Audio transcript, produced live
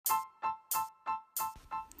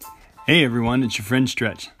Hey everyone, it's your friend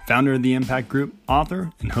Stretch, founder of the Impact Group, author,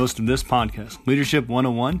 and host of this podcast, Leadership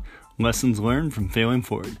 101, Lessons Learned from Failing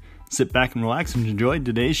Forward. Sit back and relax and enjoy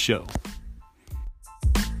today's show.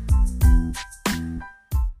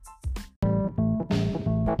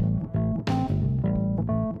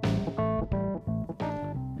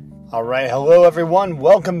 All right, hello everyone.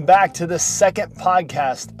 Welcome back to the second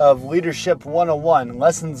podcast of Leadership 101,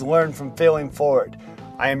 Lessons Learned from Failing Forward.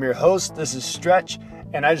 I am your host, this is Stretch,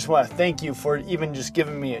 and I just want to thank you for even just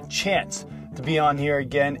giving me a chance to be on here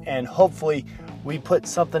again, and hopefully we put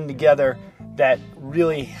something together that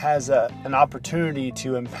really has an opportunity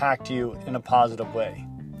to impact you in a positive way.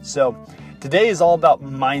 So today is all about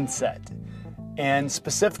mindset, and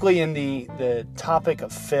specifically in the topic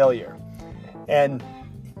of failure. And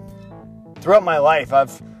throughout my life,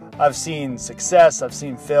 I've seen success, I've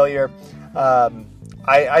seen failure.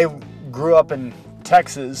 I grew up in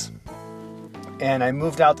Texas, and I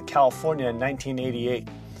moved out to California in 1988.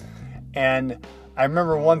 And I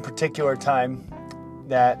remember one particular time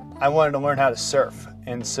that I wanted to learn how to surf.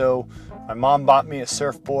 And so my mom bought me a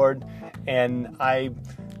surfboard, and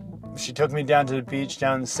she took me down to the beach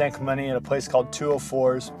down in San Clemente at a place called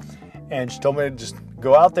 204's. And she told me to just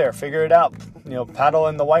go out there, figure it out, paddle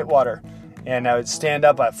in the whitewater. And I would stand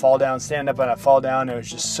up, I'd fall down, stand up, and I'd fall down. It was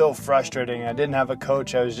just so frustrating. I didn't have a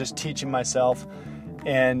coach. I was just teaching myself.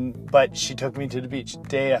 But she took me to the beach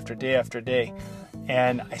day after day after day.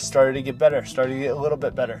 And I started to get better, started to get a little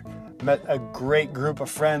bit better. Met a great group of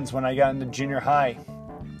friends when I got into junior high.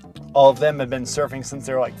 All of them had been surfing since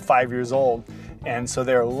they were like 5 years old. And so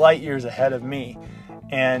they were light years ahead of me.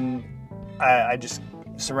 And I just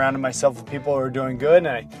surrounded myself with people who were doing good,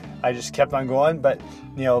 and I just kept on going. But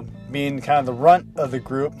being kind of the runt of the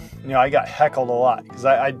group, I got heckled a lot because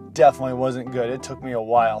I definitely wasn't good. It took me a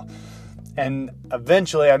while, and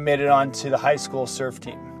eventually I made it onto the high school surf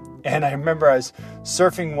team. And I remember I was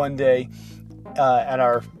surfing one day at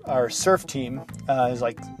our surf team. It was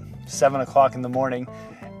like 7 o'clock in the morning,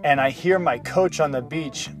 and I hear my coach on the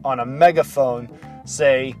beach on a megaphone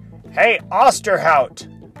say, "Hey, Osterhout,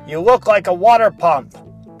 you look like a water pump.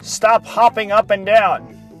 Stop hopping up and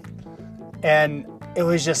down." And it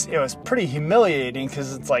was pretty humiliating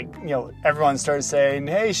because it's like, everyone started saying,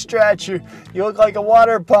 "Hey, Stretch, you look like a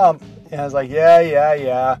water pump." And I was like,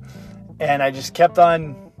 yeah. And I just kept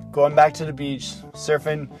on going back to the beach,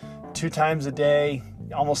 surfing 2 times a day,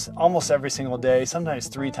 almost every single day, sometimes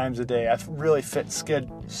 3 times a day. I really fit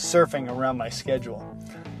surfing around my schedule.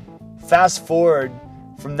 Fast forward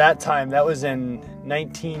from that time, that was in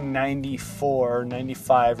 1994,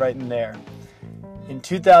 95, right in there. In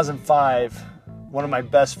 2005, one of my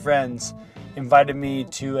best friends invited me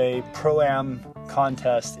to a Pro-Am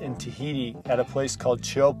contest in Tahiti at a place called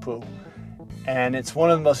Teahupo'o. And it's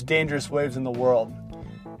one of the most dangerous waves in the world.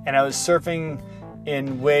 And I was surfing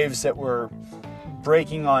in waves that were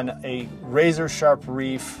breaking on a razor-sharp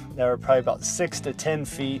reef that were probably about 6 to 10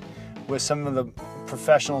 feet with some of the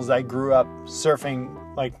professionals I grew up surfing,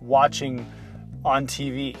 like watching on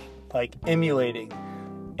TV, like emulating.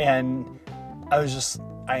 And it was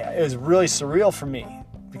really surreal for me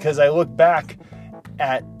because I look back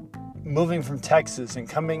at moving from Texas and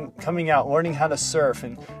coming out, learning how to surf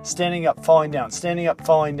and standing up, falling down.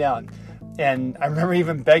 And I remember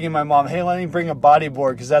even begging my mom, "Hey, let me bring a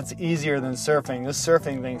bodyboard because that's easier than surfing. This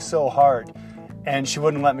surfing thing's so hard." And she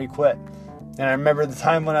wouldn't let me quit. And I remember the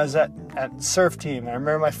time when I was at surf team. I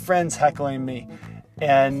remember my friends heckling me.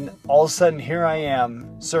 And all of a sudden, here I am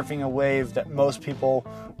surfing a wave that most people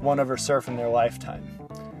won't ever surf in their lifetime.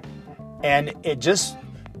 And it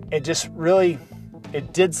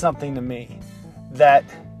did something to me that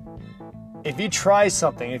if you try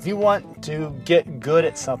something, if you want to get good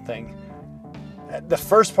at something, the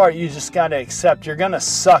first part you just got to accept you're going to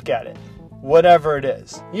suck at it, whatever it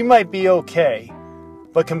is. You might be okay,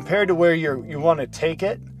 but compared to where you want to take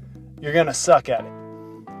it, you're going to suck at it.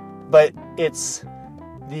 But it's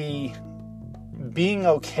the being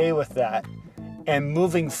okay with that and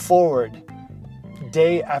moving forward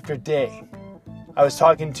day after day. I was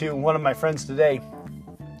talking to one of my friends today,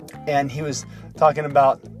 and he was talking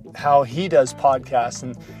about how he does podcasts,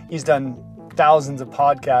 and he's done thousands of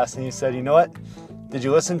podcasts, and he said, "You know what? Did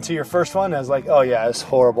you listen to your first one?" I was like, "Oh yeah, it's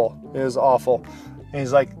horrible. It was awful." And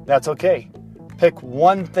he's like, "That's okay. Pick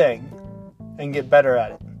one thing and get better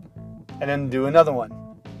at it, and then do another one,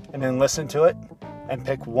 and then listen to it and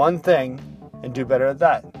pick one thing and do better at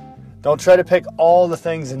that. Don't try to pick all the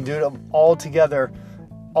things and do them all together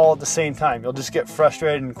all at the same time. You'll just get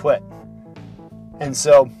frustrated and quit." And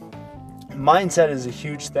so mindset is a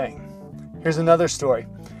huge thing. Here's another story.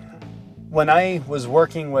 When I was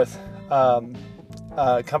working with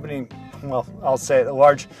company, well, I'll say it, the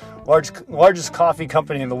largest coffee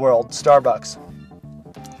company in the world, Starbucks.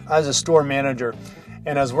 I was a store manager,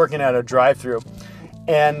 and I was working at a drive-thru.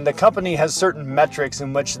 And the company has certain metrics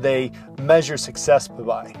in which they measure success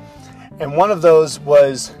by. And one of those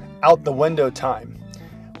was out the window time,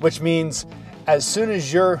 which means as soon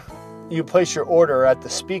as you place your order at the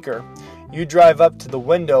speaker, you drive up to the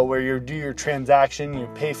window where you do your transaction, you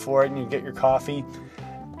pay for it, and you get your coffee.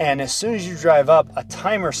 And as soon as you drive up, a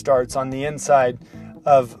timer starts on the inside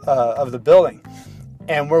of the building.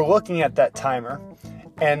 And we're looking at that timer.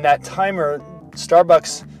 And that timer,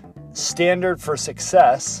 Starbucks standard for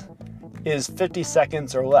success is 50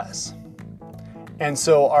 seconds or less. And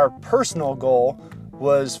so our personal goal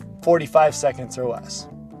was 45 seconds or less,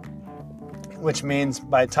 which means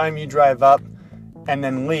by the time you drive up and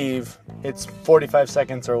then leave, it's 45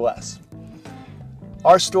 seconds or less.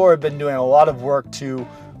 Our store had been doing a lot of work to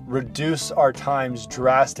reduce our times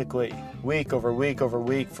drastically, week over week over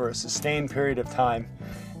week, for a sustained period of time.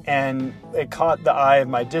 And it caught the eye of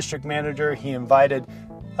my district manager. He invited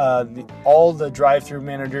all the drive-through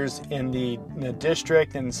managers in the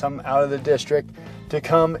district and some out of the district to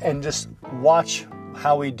come and just watch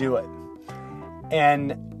how we do it.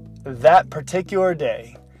 And that particular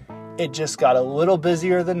day, it just got a little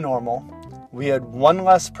busier than normal. We had one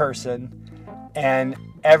less person, and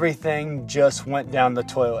everything just went down the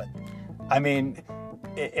toilet. I mean,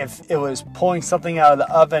 if it was pulling something out of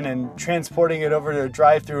the oven and transporting it over to a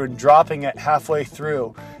drive-through and dropping it halfway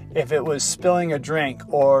through, if it was spilling a drink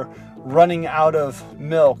or running out of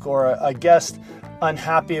milk, or a guest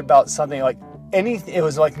unhappy about something, like anything, it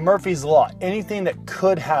was like Murphy's Law. Anything that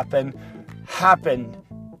could happen happened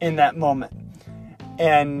in that moment.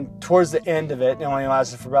 And towards the end of it only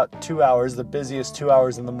lasted for about 2 hours, the busiest 2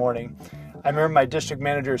 hours in the morning. I remember my district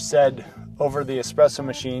manager said over the espresso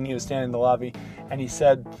machine, he was standing in the lobby, and he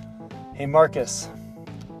said, "Hey Marcus,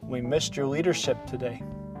 we missed your leadership today."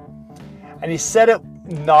 And he said it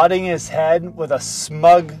nodding his head with a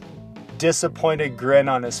smug, disappointed grin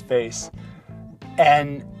on his face.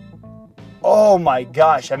 And oh my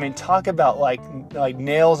gosh, I mean, talk about like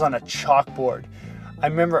nails on a chalkboard. I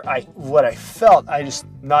remember what I felt. I just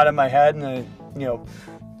nodded my head and then,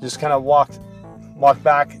 just kind of walked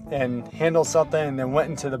back and handled something, and then went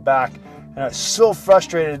into the back. And I was so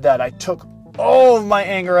frustrated that I took all of my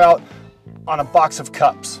anger out on a box of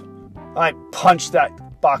cups. I punched that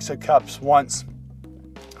box of cups once.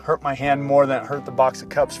 Hurt my hand more than it hurt the box of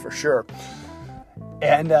cups for sure.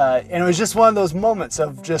 And it was just one of those moments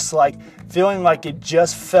of just like feeling like it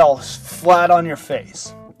just fell flat on your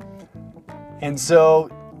face. And so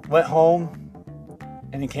went home,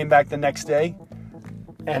 and he came back the next day,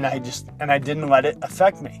 and I didn't let it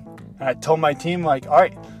affect me. And I told my team, like, all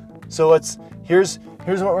right, so here's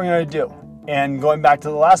what we're going to do. And going back to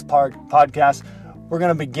the last podcast, we're going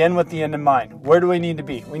to begin with the end in mind. Where do we need to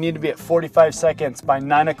be? We need to be at 45 seconds by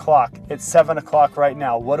 9 o'clock. It's 7 o'clock right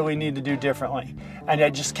now. What do we need to do differently? And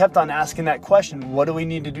I just kept on asking that question. What do we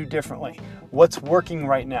need to do differently? What's working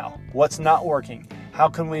right now? What's not working? How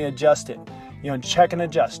can we adjust it? Check and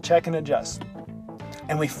adjust.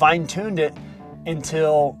 And we fine-tuned it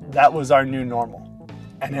until that was our new normal.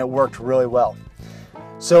 And it worked really well.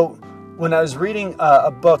 So when I was reading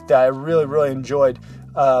a book that I really, really enjoyed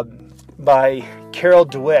by Carol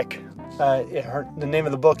Dweck, the name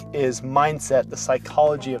of the book is Mindset, The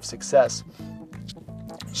Psychology of Success.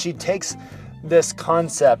 She takes this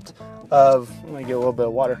concept of, let me get a little bit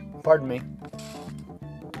of water, pardon me.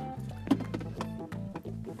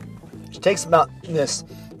 She takes about this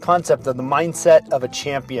concept of the mindset of a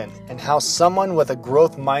champion and how someone with a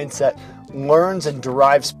growth mindset learns and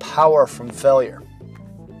derives power from failure.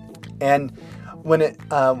 And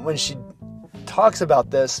when she talks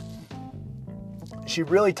about this, she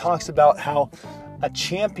really talks about how a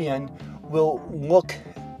champion will look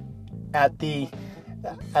at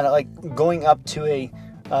like going up to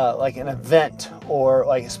like an event, or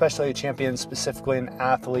like especially a champion, specifically an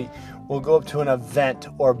athlete, will go up to an event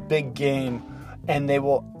or a big game, and they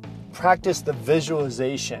will practice the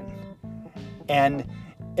visualization. And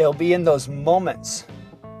it'll be in those moments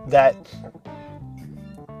that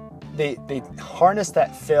they harness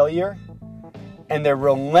that failure, and they're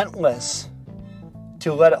relentless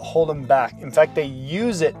to let it hold them back. In fact, they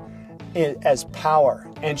use it as power.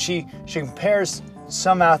 And she compares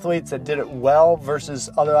some athletes that did it well versus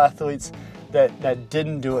other athletes that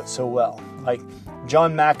didn't do it so well. Like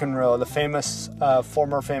John McEnroe, the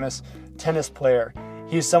former famous tennis player.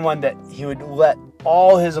 He's someone that he would let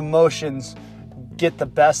all his emotions get the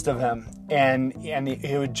best of him, and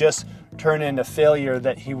he would just turn into failure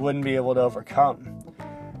that he wouldn't be able to overcome.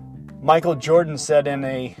 Michael Jordan said in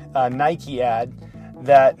a Nike ad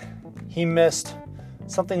that he missed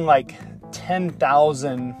something like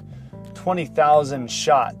 10,000, 20,000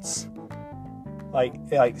 shots, like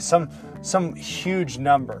some huge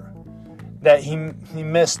number, that he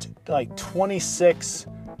missed like 26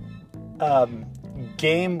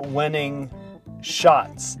 game-winning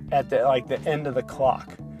shots at the end of the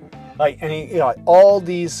clock, and he all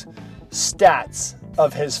these stats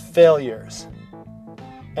of his failures,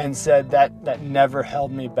 and said that never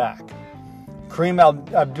held me back. Kareem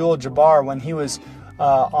Abdul-Jabbar, when he was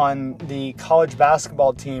on the college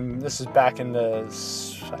basketball team, this is back in the,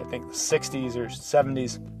 I think, 60s or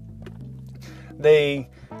 70s, they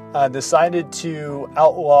decided to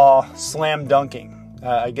outlaw slam dunking.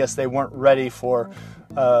 I guess they weren't ready for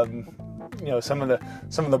some of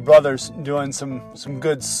the brothers doing some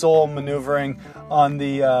good soul maneuvering on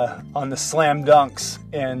the slam dunks,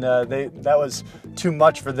 and that was too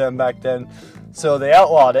much for them back then, so they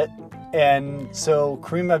outlawed it. And so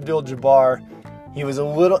Kareem Abdul-Jabbar, he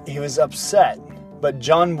was upset, but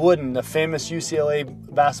John Wooden, the famous UCLA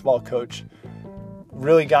basketball coach,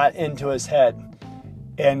 really got into his head,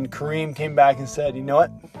 and Kareem came back and said, "You know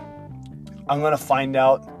what? I'm going to find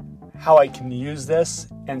out how I can use this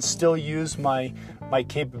and still use my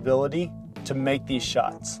capability to make these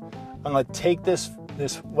shots. I'm going to take this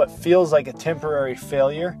what feels like a temporary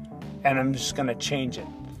failure, and I'm just going to change it."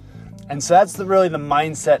 And so that's really the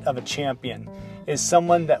mindset of a champion, is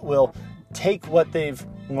someone that will take what they've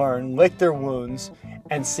learned, lick their wounds,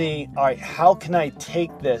 and see, all right, how can I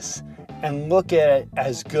take this and look at it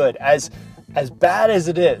as good, as bad as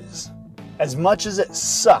it is, as much as it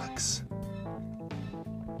sucks,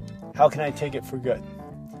 how can I take it for good?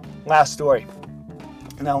 Last story,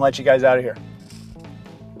 and I'll let you guys out of here.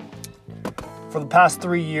 For the past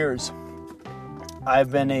 3 years,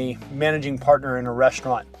 I've been a managing partner in a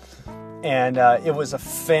restaurant, and it was a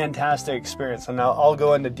fantastic experience. And I'll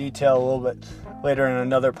go into detail a little bit later in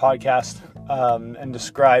another podcast and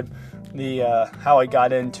describe how I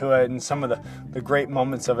got into it and some of the great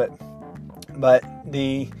moments of it. But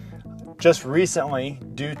just recently,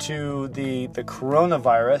 due to the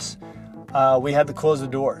coronavirus, we had to close the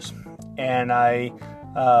doors, and I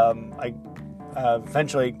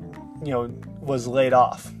eventually, was laid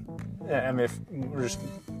off. I mean, if we're just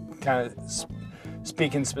kind of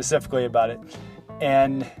speaking specifically about it,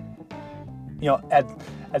 and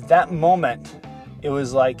at that moment, it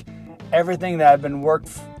was like everything that I've been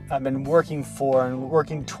working for and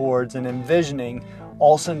working towards and envisioning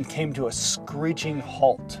all of a sudden came to a screeching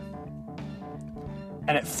halt.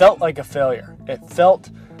 And it felt like a failure. It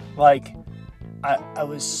felt like I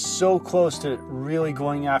was so close to really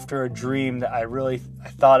going after a dream that I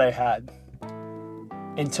thought I had,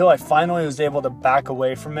 until I finally was able to back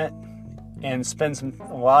away from it and spend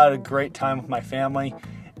a lot of great time with my family,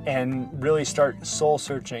 and really start soul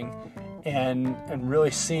searching and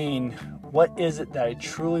really seeing what is it that I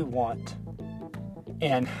truly want,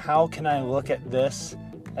 and how can I look at this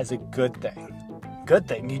as a good thing. Good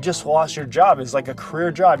thing. You just lost your job. It's like a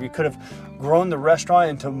career job. You could have grown the restaurant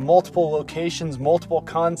into multiple locations, multiple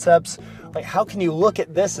concepts. Like, how can you look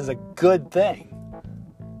at this as a good thing?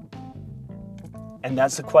 And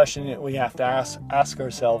that's the question that we have to ask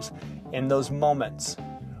ourselves in those moments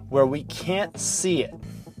where we can't see it,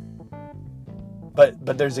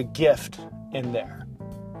 but there's a gift in there.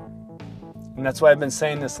 And that's why I've been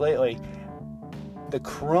saying this lately. The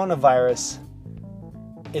coronavirus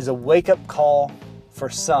is a wake-up call for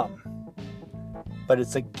some, but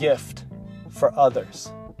it's a gift for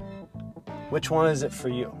others. Which one is it for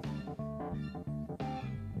you?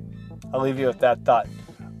 I'll leave you with that thought.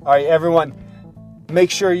 All right, everyone,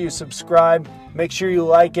 make sure you subscribe. Make sure you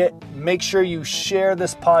like it. Make sure you share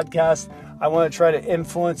this podcast. I want to try to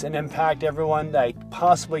influence and impact everyone that I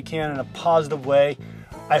possibly can in a positive way.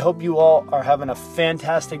 I hope you all are having a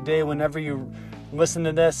fantastic day whenever you listen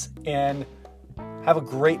to this, and have a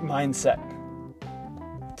great mindset.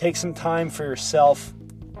 Take some time for yourself,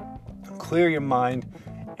 clear your mind,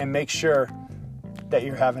 and make sure that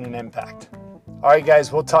you're having an impact. All right,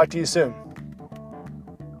 guys, we'll talk to you soon.